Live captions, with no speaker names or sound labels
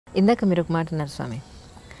ఇందాక మీరు ఒక మాట అన్నారు స్వామి,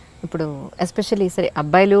 ఇప్పుడు ఎస్పెషల్లీ సరే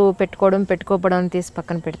అబ్బాయిలు పెట్టుకోవడం తీసి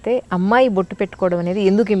పక్కన పెడితే అమ్మాయి బొట్టు పెట్టుకోవడం అనేది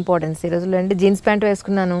ఎందుకు ఇంపార్టెన్స్ ఈ రోజుల్లో? అంటే జీన్స్ ప్యాంట్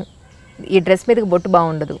వేసుకున్నాను, ఈ డ్రెస్ మీదకి బొట్టు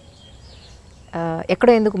బాగుండదు,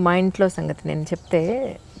 ఎక్కడో ఎందుకు మా ఇంట్లో సంగతి నేను చెప్తే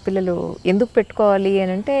పిల్లలు ఎందుకు పెట్టుకోవాలి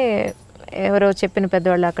అని అంటే ఎవరో చెప్పిన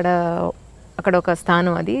పెద్దవాళ్ళు అక్కడ ఒక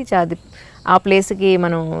స్థానం అది ఆ ప్లేస్కి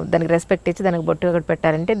మనం దానికి రెస్పెక్ట్ ఇచ్చి దానికి బొట్టు అక్కడ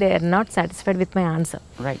పెట్టారంటే they are not satisfied with my answer.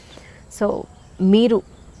 Right. So మీరు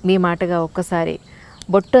మీ మాటగా ఒక్కసారి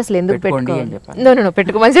బొట్టు అసలు ఎందుకు పెట్టుకోవాలి, నో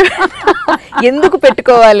పెట్టుకోమని చెప్పి ఎందుకు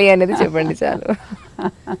పెట్టుకోవాలి అనేది చెప్పండి చాలు.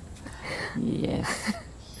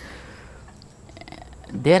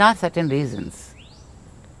 There are certain reasons.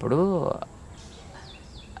 ఇప్పుడు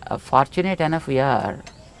fortunate enough we are,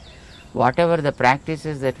 what ever the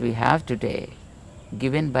practices that we have today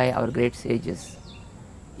given by our great sages,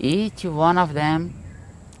 each one of them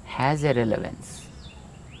has a relevance.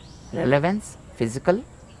 Relevance physical,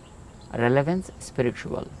 relevance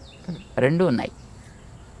spiritual. Rendu unnai.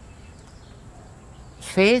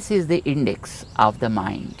 Face is the index of the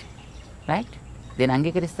mind, right? Then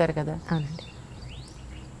అంగీకరిస్తారు కదా. అవునండి.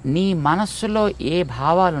 నీ మనస్సులో ఏ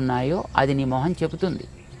భావాలు ఉన్నాయో అది నీ మొహం చెబుతుంది.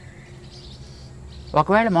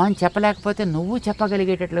 ఒకవేళ మొహం చెప్పలేకపోతే నువ్వు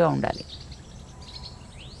చెప్పగలిగేటట్లుగా ఉండాలి.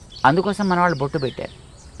 అందుకోసం మన వాళ్ళు బొట్టు పెట్టారు.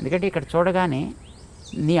 ఎందుకంటే ఇక్కడ చూడగానే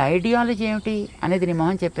నీ ఐడియాలజీ ఏమిటి అనేది నీ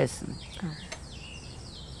మొహం చెప్పేస్తుంది.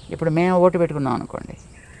 ఇప్పుడు మేము బొట్టు పెట్టుకున్నాం అనుకోండి,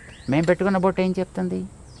 మేము పెట్టుకున్న బొట్టు ఏం చెప్తుంది?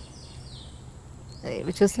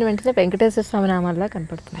 చూసిన వెంటనే వెంకటేశ్వర స్వామి నామాల్లా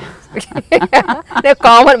కనపడుతుంది.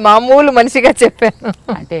 కామన్ మామూలు మనిషిగా చెప్పాను.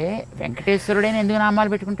 అంటే వెంకటేశ్వరుడైన ఎందుకు నామాలు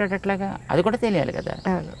పెట్టుకుంటాడు అట్లాగా? అది కూడా తెలియాలి కదా.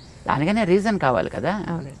 దానికనే రీజన్ కావాలి కదా.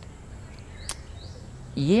 అవునండి.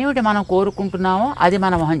 ఏమిటి మనం కోరుకుంటున్నామో అది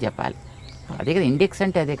మన మొహం చెప్పాలి. అదే కదా ఇండెక్స్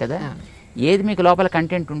అంటే, అదే కదా. ఏది మీకు లోపల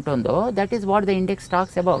కంటెంట్ ఉంటుందో that is what the index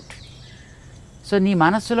talks about. So నీ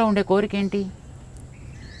మనస్సులో ఉండే కోరిక ఏంటి?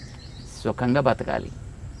 సుఖంగా బతకాలి,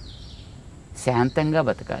 శాంతంగా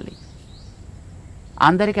బతకాలి,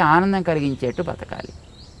 అందరికీ ఆనందం కలిగించేట్టు బతకాలి,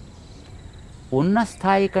 ఉన్న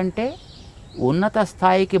స్థాయి కంటే ఉన్నత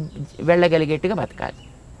స్థాయికి వెళ్ళగలిగేట్టుగా బతకాలి.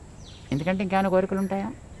 ఎందుకంటే ఇంకేమైనా కోరికలు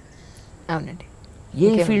ఉంటాయా? అవునండి. ఏ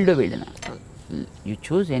ఫీల్డ్లో వెళ్ళినా you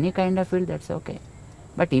choose any kind of field, that's okay.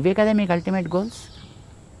 But ఇవే కదా మీకు అల్టిమేట్ గోల్స్.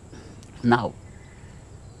 నౌ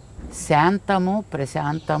శాంతము,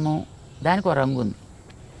 ప్రశాంతము దానికి ఒక రంగు ఉంది.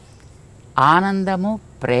 ఆనందము,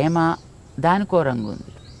 ప్రేమ దానికి ఒక రంగు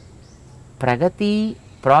ఉంది. ప్రగతి,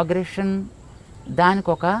 ప్రోగ్రెషన్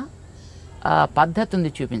దానికి ఒక పద్ధతి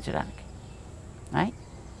ఉంది చూపించడానికి.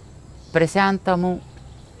 ప్రశాంతము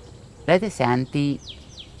లేదా శాంతి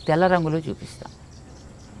తెల్ల రంగులో చూపిస్తాం.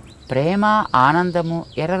 ప్రేమ, ఆనందము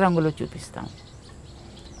ఎర్ర రంగులో చూపిస్తాం.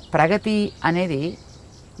 ప్రగతి అనేది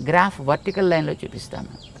గ్రాఫ్ వర్టికల్ లైన్లో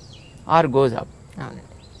చూపిస్తాము, ఆర్ గోజ్ అప్.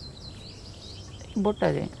 బొట్టు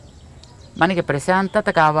అదే. మనకి ప్రశాంతత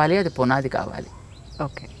కావాలి, అది పునాది కావాలి.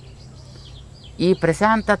 ఓకే. ఈ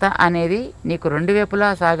ప్రశాంతత అనేది నీకు రెండు వైపులా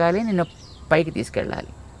సాగాలి, నిన్ను పైకి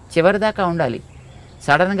తీసుకెళ్ళాలి, చివరిదాకా ఉండాలి.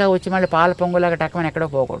 సడన్గా వచ్చి మళ్ళీ పాల పొంగులాగా టక్కమని ఎక్కడో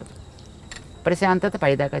పోకూడదు. ప్రశాంతత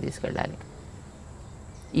పైదాకా తీసుకెళ్ళాలి.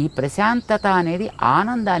 ఈ ప్రశాంతత అనేది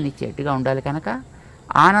ఆనందాన్ని ఇచ్చేట్టుగా ఉండాలి. కనుక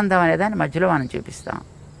ఆనందం అనేదాన్ని మధ్యలో మనం చూపిస్తాం.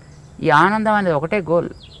 ఈ ఆనందం అనేది ఒకటే గోల్.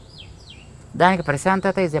 దానికి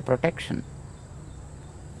ప్రశాంతత is a protection,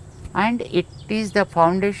 and it is the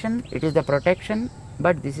foundation, it is the protection,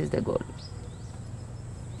 but this is the goal.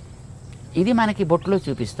 ఇది మనకి బొట్టులో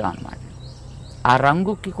చూపిస్తాం అన్నమాట. ఆ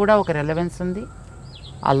రంగుకి కూడా ఒక రెలవెన్స్ ఉంది,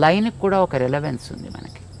 ఆ లైన్కి కూడా ఒక రెలవెన్స్ ఉంది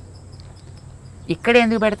మనకి. ఇక్కడ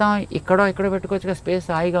ఎందుకు పెడతాం? ఇక్కడో పెట్టుకోవచ్చు, స్పేస్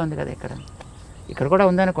హాయిగా ఉంది కదా. ఇక్కడ కూడా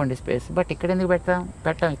ఉందనుకోండి స్పేస్, బట్ ఇక్కడ ఎందుకు పెట్టాం?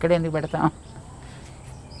 ఇక్కడ ఎందుకు పెడతాం?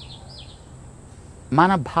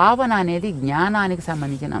 మన భావన అనేది జ్ఞానానికి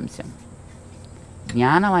సంబంధించిన అంశం.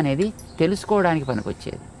 జ్ఞానం అనేది తెలుసుకోవడానికి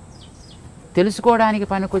పనికొచ్చేది. తెలుసుకోవడానికి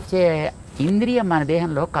పనికొచ్చే ఇంద్రియం మన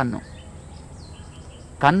దేహంలో కన్ను.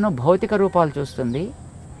 కన్ను భౌతిక రూపాలు చూస్తుంది,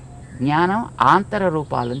 జ్ఞానం ఆంతర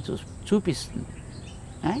రూపాలను చూపిస్తుంది.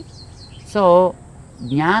 సో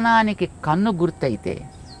జ్ఞానానికి కన్ను గుర్తయితే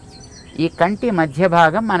ఈ కంటి మధ్య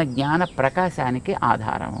భాగం మన జ్ఞాన ప్రకాశానికి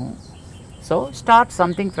ఆధారము. So start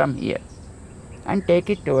something from here and take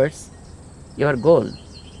it towards your goal.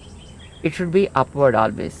 It should be upward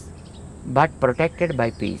always, but protected by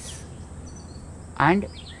piece and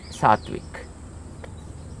Satvik.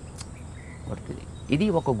 ఇది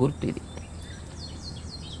ఒక గుర్తు. ఇది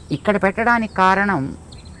ఇక్కడ పెట్టడానికి కారణం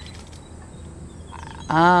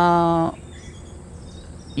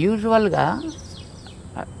యూజువల్గా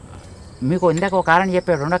మీకు ఇందాక ఒక కారణం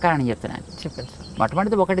చెప్పాడు, రెండో కారణం చెప్తున్నాను. చెప్పండి.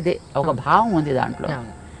 మొట్టమొదటిది ఒక భావం ఉంది దాంట్లో.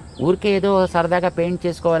 ఊరికే ఏదో సరదాగా పెయింట్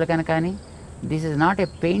చేసుకోవాలి కనుక కానీ This is not a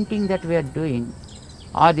painting that we are doing,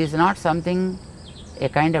 or this is not something, a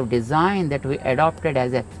kind of design that we adopted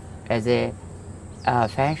as a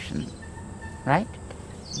fashion, right?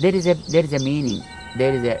 There is a meaning,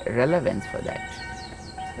 there is a relevance for that.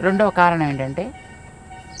 రెండవ కారణం ఏంటంటే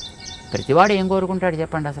ప్రతివాడు ఏం కోరుకుంటాడు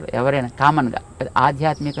చెప్పండి? అసలు ఎవరైనా కామన్గా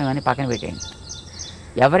ఆధ్యాత్మికం అని పక్కన పెట్టేయండి,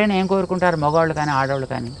 ఎవరైనా ఏం కోరుకుంటారు? మగవాళ్ళు కానీ ఆడవాళ్ళు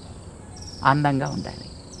కానీ అందంగా ఉండాలి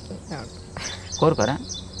కోరుకోరా?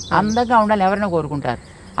 అందంగా ఉండాలి ఎవరైనా కోరుకుంటారు.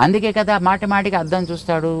 అందుకే కదా మాటి మాటికి అద్దం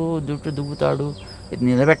చూస్తాడు, జుట్టు దువ్వుతాడు,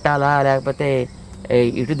 నిలబెట్టాలా లేకపోతే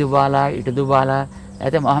ఇటు దువ్వాలా ఇటు దువ్వాలా,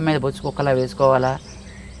 లేకపోతే మొహం మీద బొచ్చు కుక్కలా వేసుకోవాలా.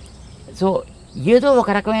 సో ఏదో ఒక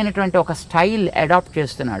రకమైనటువంటి ఒక స్టైల్ అడాప్ట్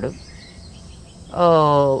చేస్తున్నాడు,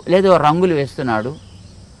 లేదో రంగులు వేస్తున్నాడు.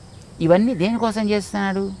 ఇవన్నీ దేనికోసం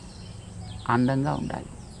చేస్తున్నాడు? అందంగా ఉండాలి.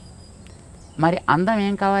 మరి అందం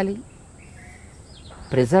ఏం కావాలి?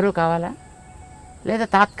 ప్రిజర్వ్ కావాలా లేదా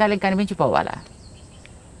తాత్కాలిక కనిపించిపోవాలా?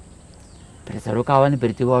 ప్రిజర్వ్ కావాలని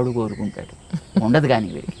ప్రతివాడు కోరుకుంటాడు, ఉండదు కానీ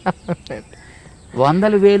వీరికి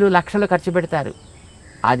వందలు వేలు లక్షలు ఖర్చు పెడతారు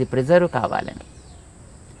అది ప్రిజర్వ్ కావాలని.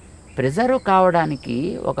 ప్రిజర్వ్ కావడానికి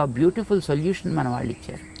ఒక బ్యూటిఫుల్ సొల్యూషన్ మన వాళ్ళు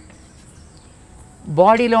ఇచ్చారు.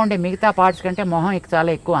 బాడీలో ఉండే మిగతా పార్ట్స్ కంటే మొహం చాలా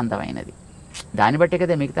ఎక్కువ అందమైనది, దాన్ని బట్టి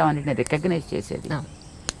కదా మిగతా అన్నిటిని రికగ్నైజ్ చేసేది.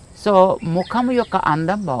 సో ముఖం యొక్క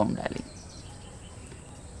అందం బాగుండాలి.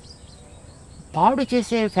 పాడు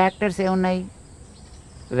చేసే ఫ్యాక్టర్స్ ఏమున్నాయి?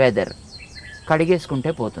 వెదర్,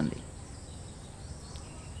 కడిగేసుకుంటే పోతుంది,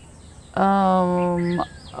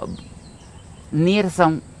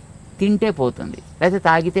 నీరసం, తింటే పోతుంది, లేదా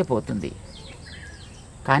తాగితే పోతుంది.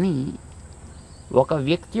 కానీ ఒక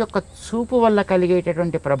వ్యక్తి యొక్క చూపు వల్ల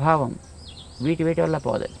కలిగేటటువంటి ప్రభావం వీటి వల్ల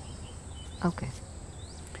పోదు. ఓకే,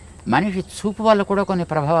 మనిషి చూపు వల్ల కూడా కొన్ని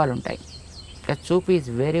ప్రభావాలు ఉంటాయి. చూపు ఈజ్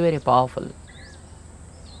వెరీ వెరీ పవర్ఫుల్.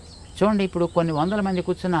 చూడండి, ఇప్పుడు కొన్ని వందల మంది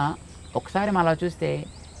కూర్చున్నా ఒకసారి మనం అలా చూస్తే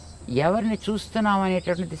ఎవరిని చూస్తున్నాం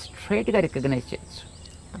అనేటటువంటిది స్ట్రైట్గా రికగ్నైజ్ చేయొచ్చు.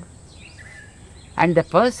 And the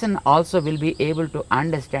person also will be able to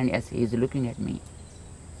understand yes he is looking at me.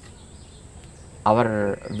 Hour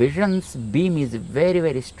visions beam is very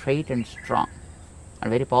very straight and strong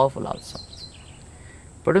and very powerful also.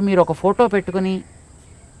 ఇప్పుడు మీరు ఒక ఫోటో పెట్టుకుని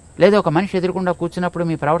లేదా ఒక మనిషి ఎదురుకుండా కూర్చున్నప్పుడు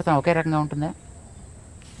మీ ప్రవర్తన ఒకే రకంగా ఉంటుందా?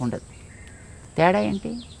 ఉండదు. తేడా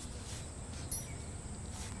ఏంటి?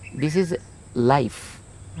 This is life,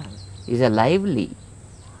 is a lively.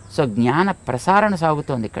 So జ్ఞాన ప్రసారణ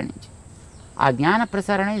సాగుతోంది ఇక్కడి నుంచి. ఆ జ్ఞాన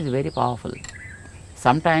ప్రసారణ is very powerful.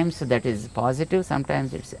 Sometimes that is positive,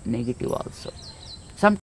 sometimes it's negative also.